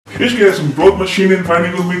Ich gehe zum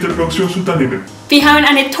Brotmaschinenreinigungsmittelproduktionsunternehmen. Wir haben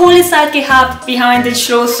eine tolle Zeit gehabt. Wir haben den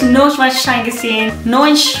Schloss Neuschwanstein gesehen.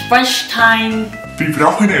 Neuschwanstein. Wir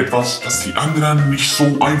brauchen etwas, das die anderen nicht so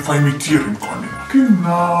einfach imitieren können.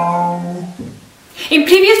 Genau. In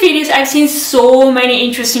previous videos, I've seen so many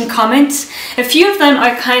interesting comments. A few of them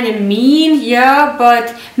are kind of mean, yeah,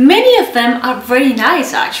 but many of them are very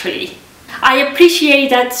nice actually. I appreciate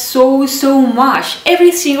that so much.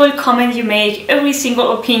 Every single comment you make, every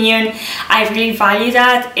single opinion, I really value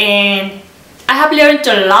that, and I have learned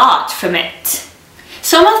a lot from it.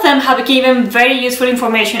 Some of them have given very useful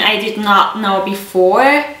information I did not know before,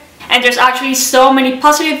 and there's actually so many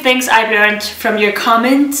positive things I've learned from your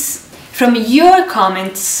comments.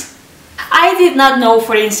 I did not know,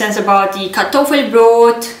 for instance, about the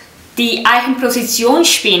Kartoffelbrot, the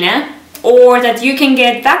Eigenpositionsspinne, or that you can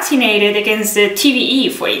get vaccinated against the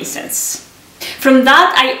TBE, for instance. From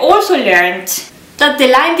that, I also learned that the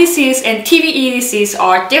Lyme disease and TBE disease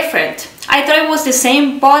are different. I thought it was the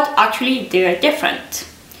same, but actually they're different.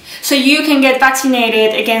 So you can get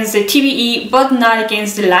vaccinated against the TBE, but not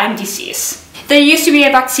against the Lyme disease. There used to be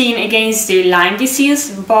a vaccine against the Lyme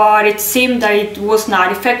disease, but it seemed that it was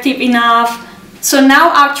not effective enough. So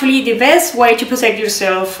now actually the best way to protect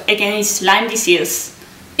yourself against Lyme disease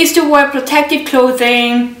is to wear protective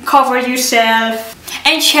clothing, cover yourself,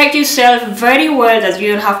 and check yourself very well that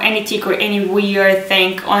you don't have any tick or any weird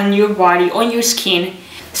thing on your body, on your skin,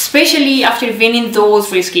 especially after being in those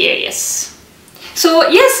risky areas. So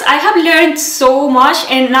yes, I have learned so much,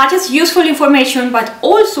 and not just useful information, but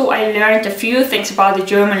also I learned a few things about the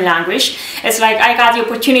German language. It's like I got the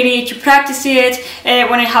opportunity to practice it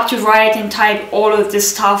when I have to write and type all of the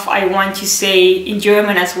stuff I want to say in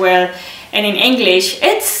German as well, and in English.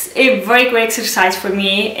 It's a very great exercise for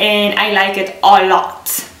me, and I like it a lot.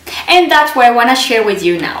 And that's what I want to share with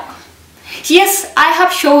you now. Yes, I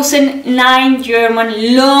have chosen 9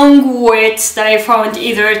 German long words that I found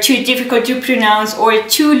either too difficult to pronounce or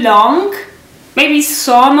too long. Maybe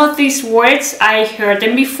some of these words I heard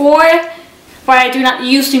them before, but I do not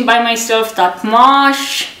use them by myself that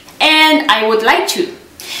much, and I would like to.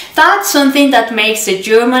 That's something that makes the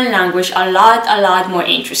German language a lot more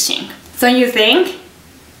interesting. Don't you think?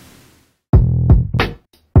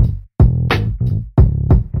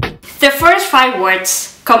 The first 5 words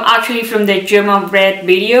come actually from the German bread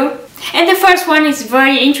video, and the first one is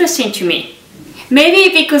very interesting to me.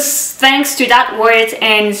 Maybe because thanks to that word,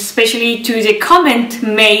 and especially to the comment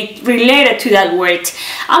made related to that word,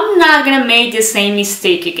 I'm not gonna make the same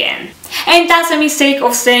mistake again. And that's a mistake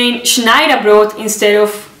of saying Schneiderbrot instead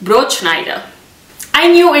of Brotschneider. I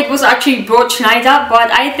knew it was actually Brotschneider, but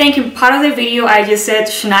I think in part of the video I just said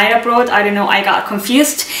Schneiderbrot. I don't know, I got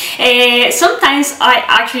confused. Sometimes I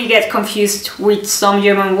actually get confused with some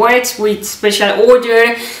German words with special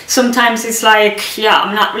order. Sometimes it's like, yeah,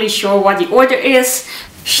 I'm not really sure what the order is.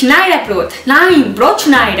 Schneiderbrot, nein,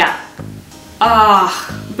 Brotschneider.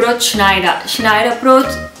 Brotschneider, Schneiderbrot,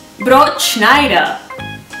 Brotschneider,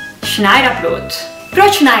 Schneiderbrot,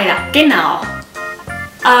 Brotschneider, genau.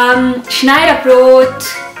 Schneiderbrot,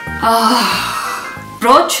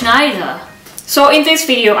 Brotschneider. So in this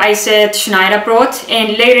video I said Schneiderbrot,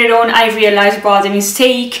 and later on I realized about the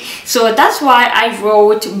mistake, so that's why I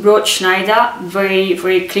wrote Brotschneider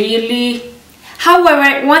very clearly.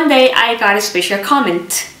 However, one day I got a special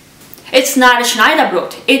comment. It's not a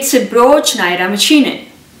Schneiderbrot, it's a Brotschneidermaschine.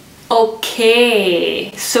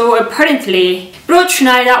 Okay, so apparently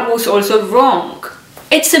Brotschneider was also wrong.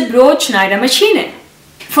 It's a Brotschneidermaschine.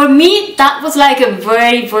 For me, that was like a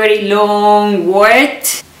very long word.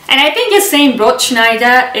 And I think just saying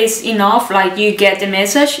Brotschneider is enough, like you get the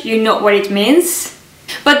message, you know what it means.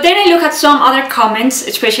 But then I look at some other comments,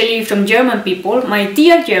 especially from German people, my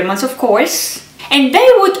dear Germans of course, and they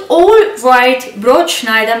would all write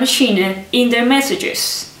Brotschneidermaschine in their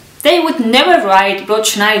messages. They would never write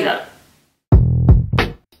Brotschneider.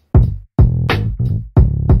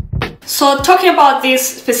 So talking about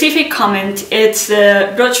this specific comment, it's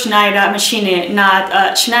Brotschneidermaschine, not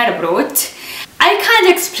Schneiderbrot. I kind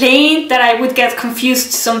of explained that I would get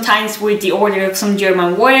confused sometimes with the order of some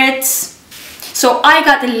German words. So I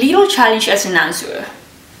got a little challenge as an answer.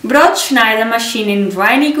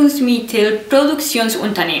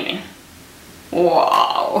 Brotschneidermaschinenreinigungsmittelproduktionsunternehmen.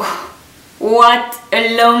 Wow, what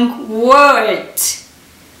a long word!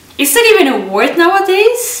 Is that even a word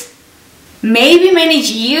nowadays? Maybe many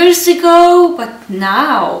years ago, but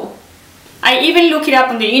now. I even looked it up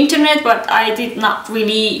on the internet, but I did not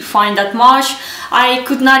really find that much. I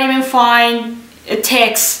could not even find a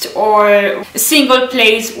text or a single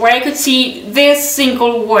place where I could see this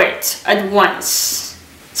single word at once.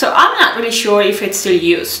 So I'm not really sure if it's still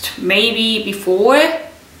used. Maybe before,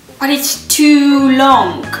 but it's too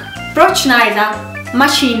long.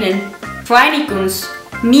 Brotschneider-Maschinen,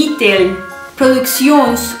 Reinigungsmittel,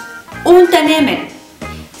 Produktionsunternehmen.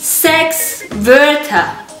 6 Wörter.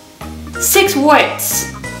 6 words.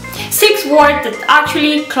 6 words that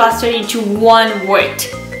actually cluster into one word.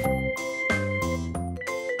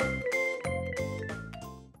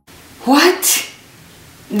 What?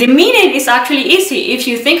 The meaning is actually easy if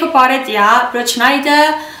you think about it. Yeah,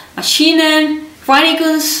 Brotschneider, Maschinen,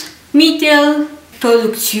 Reinigungsmittel,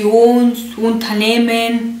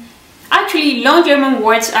 Produktionsunternehmen. Actually, long German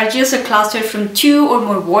words are just a cluster from 2 or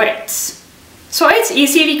more words. So it's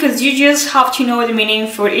easy because you just have to know the meaning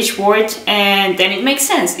for each word and then it makes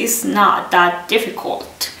sense. It's not that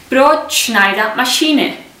difficult.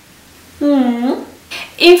 Brotschneidermaschine.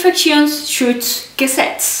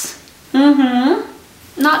 Infektionsschutzgesetz.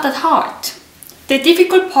 Not that hard. The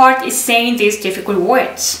difficult part is saying these difficult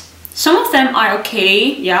words. Some of them are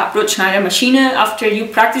okay, yeah, Brotschneidermaschine, after you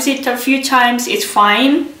practice it a few times, it's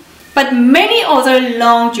fine. But many other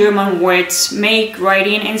long German words make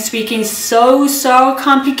writing and speaking so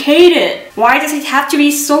complicated. Why does it have to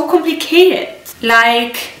be so complicated?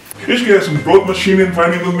 Like... Ich gehe zum Brotmaschinen,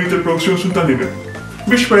 Reinigung, Mittelproduktionsunternehmen.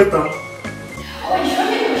 Bis später. Oh,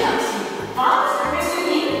 Entschuldigung, Taxi. Was? Wo bist du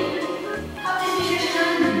hin? Habt ihr nicht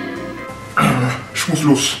verstanden? Ich muss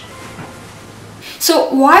los. So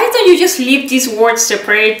why don't you just leave these words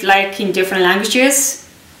separate like in different languages?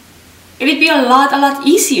 It would be a lot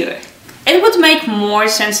easier. It would make more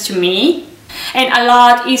sense to me and a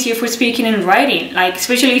lot easier for speaking and writing. Like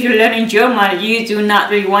especially if you're learning German, you do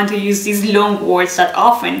not really want to use these long words that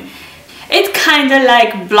often. It kind of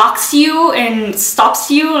like blocks you and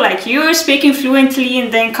stops you, like you're speaking fluently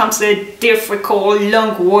and then comes a difficult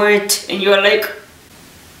long word and you're like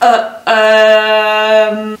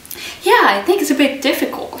yeah, I think it's a bit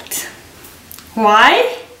difficult. Why?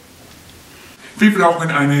 Wir brauchen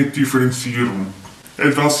eine Differenzierung.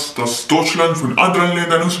 Etwas, das Deutschland von anderen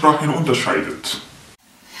Ländern und Sprachen unterscheidet.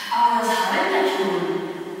 Aber das haben wir schon,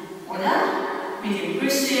 oder? Mit dem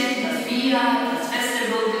Grüßchen, das Bier, das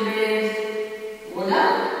Festival gewählt, oder?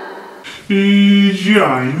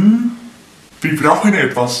 Jein. Wir brauchen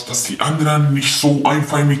etwas, das die anderen nicht so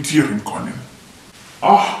einfach imitieren können.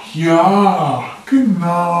 Ach ja,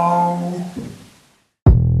 genau.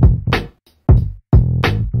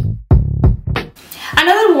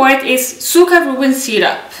 Another word is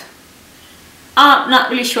Zuckerrübensirup. I'm not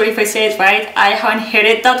really sure if I say it right, I haven't heard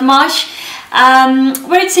it that much,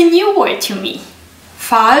 but it's a new word to me.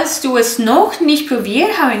 Falls du es noch nicht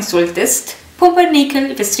probiert haben solltest,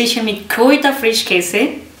 Pumpernickel bestrichen mit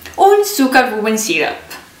Kräuterfrischkäse und Zuckerrübensirup.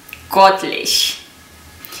 Göttlich.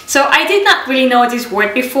 So I did not really know this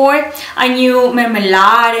word before. I knew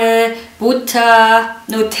Marmelade, Butter,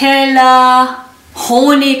 Nutella,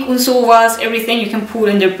 Honig und sowas, everything you can put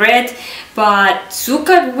in the bread, but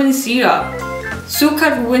Zuckerrübensirup,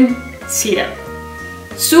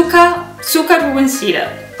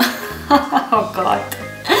 Zuckerrübensirup, oh god,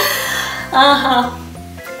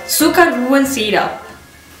 Zuckerrübensirup.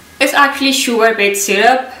 It's actually sugar-based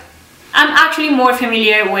syrup. I'm actually more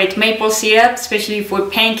familiar with maple syrup, especially for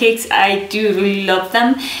pancakes. I do really love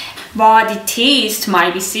them, but the taste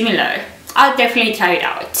might be similar. I'll definitely try it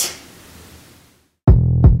out.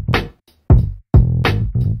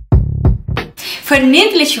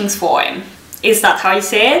 Verniedlichungsform. Is that how you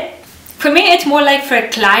say it? For me it's more like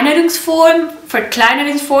Verkleinerungsform.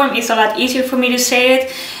 Verkleinerungsform is a lot easier for me to say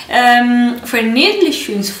it.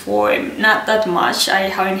 Verniedlichungsform, not that much. I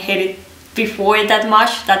haven't heard it before that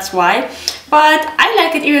much, that's why. But I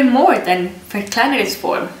like it even more than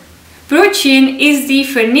Verkleinerungsform. Brötchen is die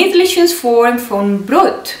Verniedlichungsform von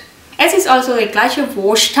Brot. Es ist also der gleiche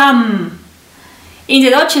Wortstamm. In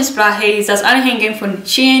der deutschen Sprache ist das Anhängen von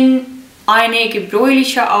chen eine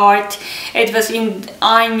gebräuchliche Art, etwas in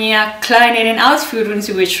einer kleineren Ausführung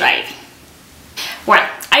zu beschreiben. Well,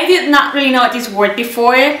 I did not really know this word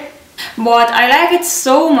before, but I like it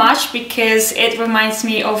so much because it reminds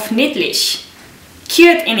me of niedlich,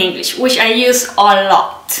 cute in English, which I use a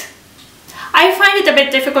lot. I find it a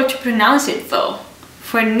bit difficult to pronounce it though.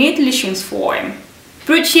 Verniedlichungsform.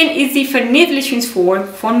 Brötchen is the Verniedlichungsform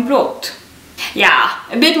von Brot. Yeah,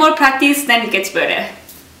 a bit more practice, then it gets better.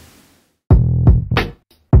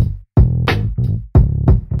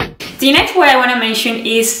 The next word I want to mention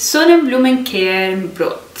is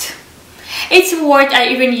Sonnenblumenkernbrot. It's a word I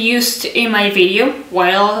even used in my video.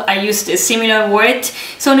 Well, I used a similar word,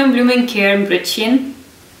 Sonnenblumenkernbrötchen.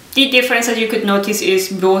 The difference, as you could notice, is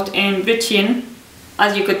Brot and Brötchen,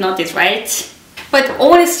 as you could notice, right? But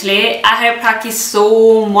honestly, I have practiced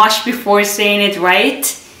so much before saying it right.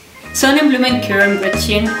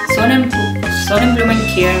 Sonnenblumenkernbrötchen,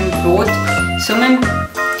 Sonnenblumenkernbrot,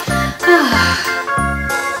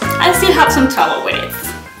 I still have some trouble with it.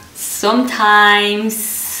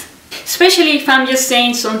 Sometimes. Especially if I'm just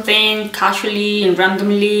saying something casually and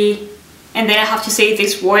randomly, and then I have to say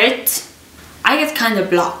this word, I get kind of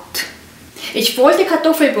blocked. Ich wollte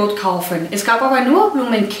Kartoffelbrot kaufen, es gab aber nur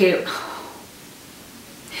Blumenkern.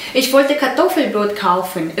 Ich wollte Kartoffelbrot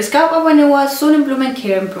kaufen, es gab aber nur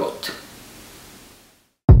Sonnenblumenkernbrot.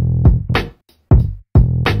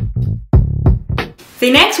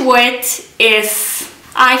 The next word is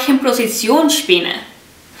Eichenprozessionsspinne.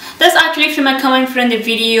 That's actually from a comment from the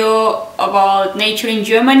video about nature in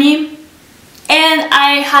Germany. And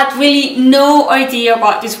I had really no idea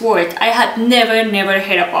about this word. I had never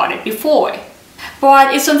heard about it before.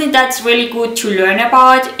 But it's something that's really good to learn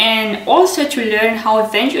about, and also to learn how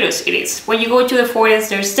dangerous it is. When you go to the forest,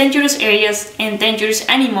 there's dangerous areas and dangerous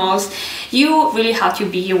animals you really have to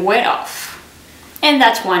be aware of. And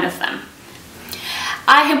that's one of them.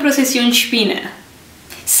 Eichenprozessionsspinne.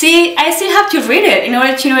 See, I still have to read it in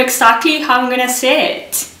order to know exactly how I'm gonna say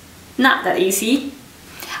it. Not that easy.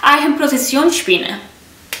 Eichenprozessionsspinne.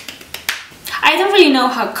 I don't really know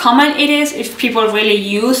how common it is, if people really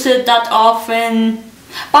use it that often,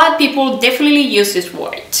 but people definitely use this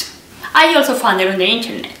word. I also found it on the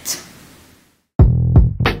internet.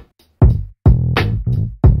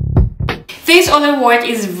 This other word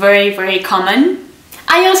is very common.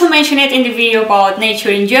 I also mentioned it in the video about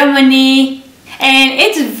nature in Germany, and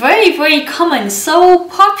it's very common, so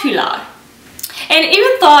popular. And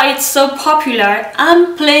even though it's so popular,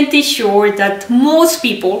 I'm plenty sure that most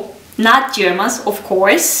people, not Germans of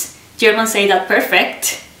course, Germans say that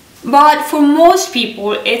perfect, but for most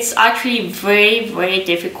people it's actually very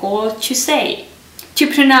difficult to say, to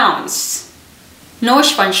pronounce.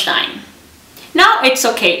 Neuschwanstein. Now it's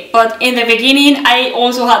okay, but in the beginning I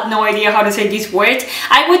also had no idea how to say this word.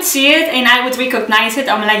 I would see it and I would recognize it.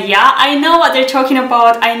 I'm like, yeah, I know what they're talking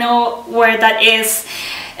about, I know where that is.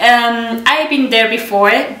 I've been there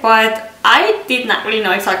before, but I did not really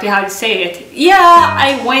know exactly how to say it. Yeah,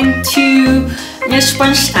 I went to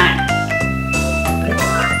Neuschwanstein.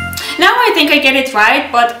 Now I think I get it right,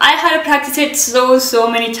 but I had to practice it so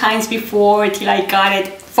many times before till I got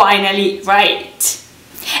it finally right.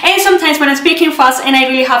 And sometimes when I'm speaking fast and I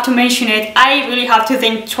really have to mention it, I really have to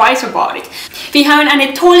think twice about it. Wir haben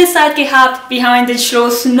eine tolle Zeit gehabt, wir haben das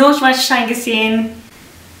Schloss Neuschwanstein gesehen.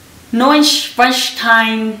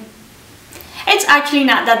 Neuschwanstein. It's actually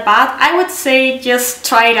not that bad. I would say just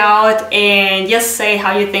try it out and just say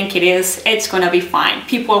how you think it is. It's gonna be fine.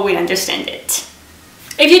 People will understand it.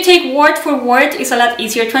 If you take word for word, it's a lot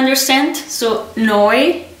easier to understand. So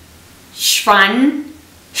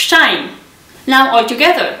Neuschwanstein. Now all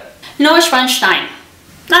together. Neuschwanstein.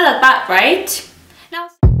 Not that bad, right? Now,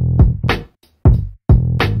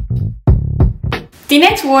 the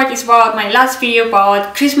next word is about my last video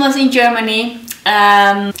about Christmas in Germany.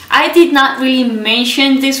 I did not really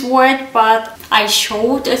mention this word, but I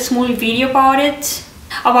showed a small video about it,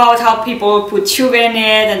 about how people put sugar in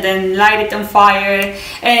it and then light it on fire,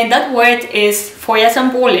 and that word is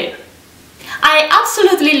Feuersambole. I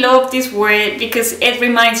absolutely love this word because it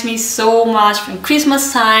reminds me so much from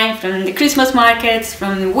Christmas time, from the Christmas markets,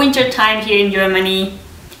 from the winter time here in Germany.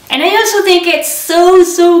 And I also think it's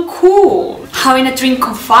so cool having a drink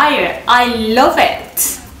on fire. I love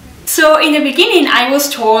it. So in the beginning I was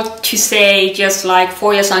told to say just like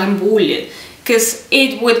Feuersambole because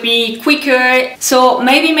it would be quicker. So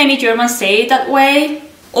maybe many Germans say it that way,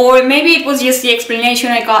 or maybe it was just the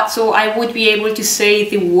explanation I got so I would be able to say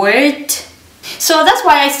the word. So that's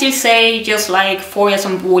why I still say just like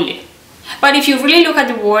Feuersambole. But if you really look at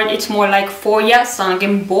the word, it's more like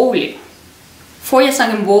Feuersambole.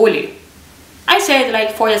 Feuersambole. I say it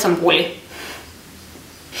like Feuersambole.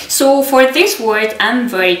 So for this word, I'm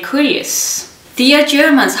very curious. Dear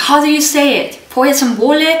Germans, how do you say it?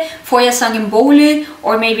 Feuersambole, Feuersambole,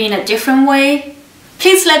 or maybe in a different way?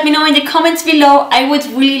 Please let me know in the comments below. I would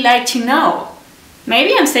really like to know.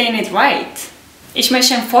 Maybe I'm saying it right. Ich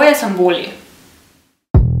möchte ein Feuersambole.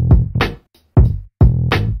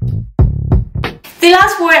 The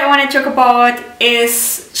last word I want to talk about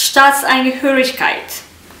is Staatsangehörigkeit.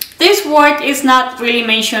 This word is not really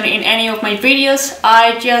mentioned in any of my videos.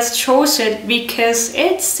 I just chose it because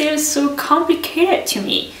it's still so complicated to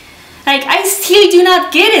me. Like, I still do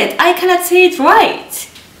not get it. I cannot say it right.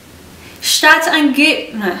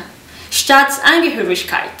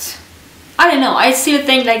 Staatsangehörigkeit. I don't know, I still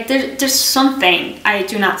think like there's something I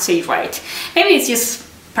do not say right. Maybe it's just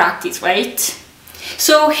practice, right?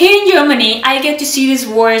 So here in Germany, I get to see this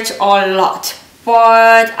word a lot,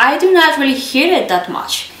 but I do not really hear it that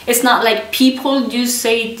much. It's not like people do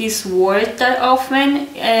say this word that often.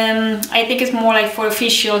 I think it's more like for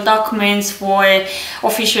official documents, for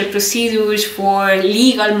official procedures, for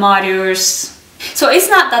legal matters. So it's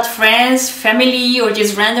not that friends, family, or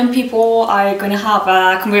just random people are gonna have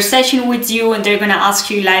a conversation with you and they're gonna ask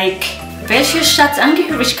you like, welche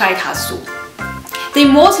Staatsangehörigkeit hast du? They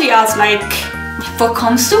mostly ask like, wo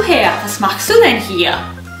kommst du her? Was machst du denn hier?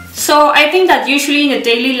 So I think that usually in the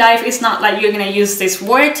daily life it's not like you're gonna use this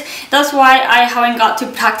word. That's why I haven't got to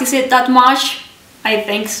practice it that much. I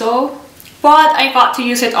think so. But I got to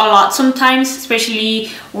use it a lot sometimes, especially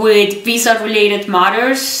with visa-related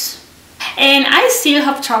matters. And I still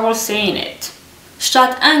have trouble saying it.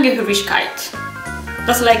 Staatsangehörigkeit.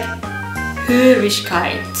 That's like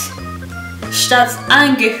Hörigkeit.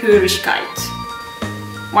 Staatsangehörigkeit.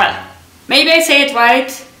 Well, maybe I say it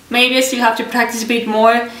right. Maybe I still have to practice a bit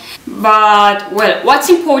more. But, well, what's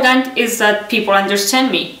important is that people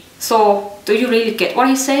understand me. So, do you really get what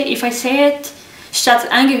I say if I say it?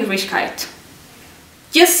 Staatsangehörigkeit.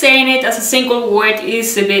 Just saying it as a single word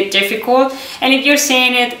is a bit difficult, and if you're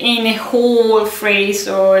saying it in a whole phrase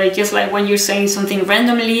or just like when you're saying something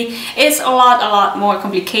randomly, it's a lot more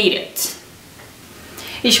complicated.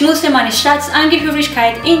 Ich musste meine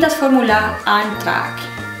Staatsangehörigkeit in das Formular antragen.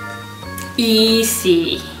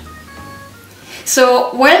 Easy.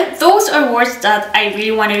 So, well, those are words that I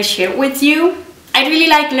really wanted to share with you. I really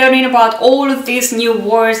like learning about all of these new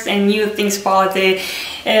words and new things about the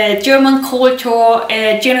German culture,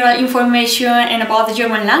 general information, and about the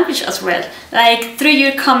German language as well. Like through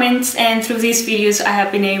your comments and through these videos I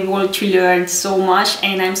have been able to learn so much,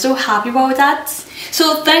 and I'm so happy about that.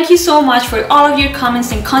 So thank you so much for all of your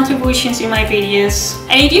comments and contributions in my videos.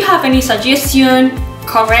 And if you have any suggestion,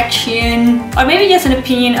 correction, or maybe just an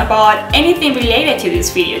opinion about anything related to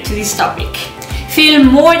this video, to this topic, feel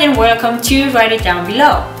more than welcome to write it down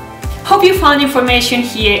below. Hope you found information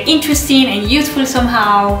here interesting and useful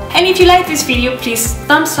somehow. And if you like this video, please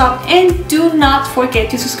thumbs up and do not forget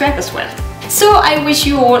to subscribe as well. So I wish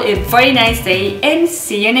you all a very nice day and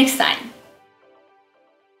see you next time.